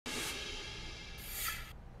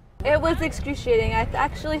It was excruciating. I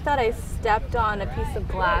actually thought I stepped on a piece of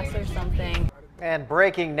glass or something. And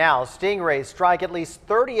breaking now, stingrays strike at least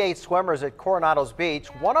 38 swimmers at Coronado's beach.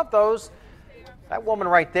 One of those, that woman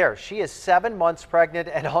right there. She is 7 months pregnant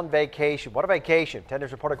and on vacation. What a vacation. 10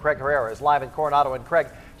 News reporter Craig Herrera is live in Coronado. And Craig,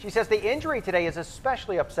 she says the injury today is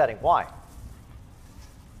especially upsetting. Why?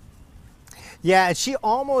 Yeah, and she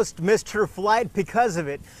almost missed her flight because of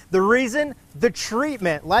it. The reason? The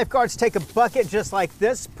treatment. Lifeguards take a bucket just like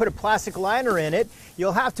this, put a plastic liner in it.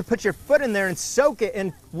 You'll have to put your foot in there and soak it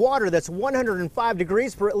in water that's 105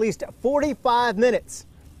 degrees for at least 45 minutes.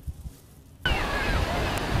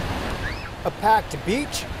 A packed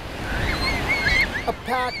beach, a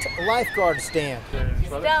packed lifeguard stand,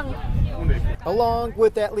 along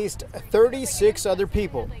with at least 36 other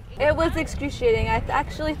people. It was excruciating. I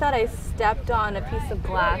actually thought I stepped on a piece of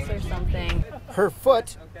glass or something. Her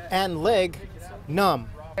foot and leg numb.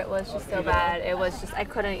 It was just so bad. It was just, I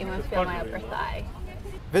couldn't even feel my upper thigh.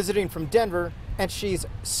 Visiting from Denver, and she's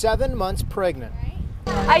 7 months pregnant.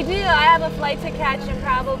 I do. I have a flight to catch in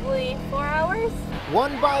probably 4 hours.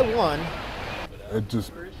 One by one. It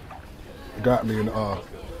just got me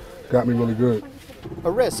really good.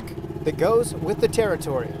 A risk that goes with the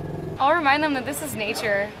territory. I'll remind them that this is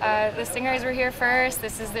nature. The stingrays were here first.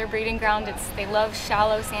 This is their breeding ground. They love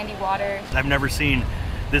shallow, sandy water. I've never seen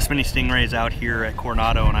this many stingrays out here at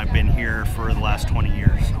Coronado, and I've been here for the last 20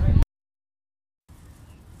 years.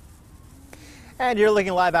 And you're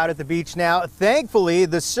looking live out at the beach now. Thankfully,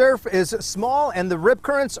 the surf is small and the rip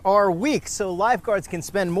currents are weak, so lifeguards can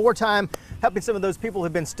spend more time helping some of those people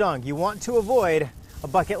who've been stung. You want to avoid a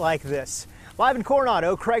bucket like this. Live in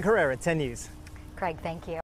Coronado, Craig Herrera, 10 News. Craig, thank you.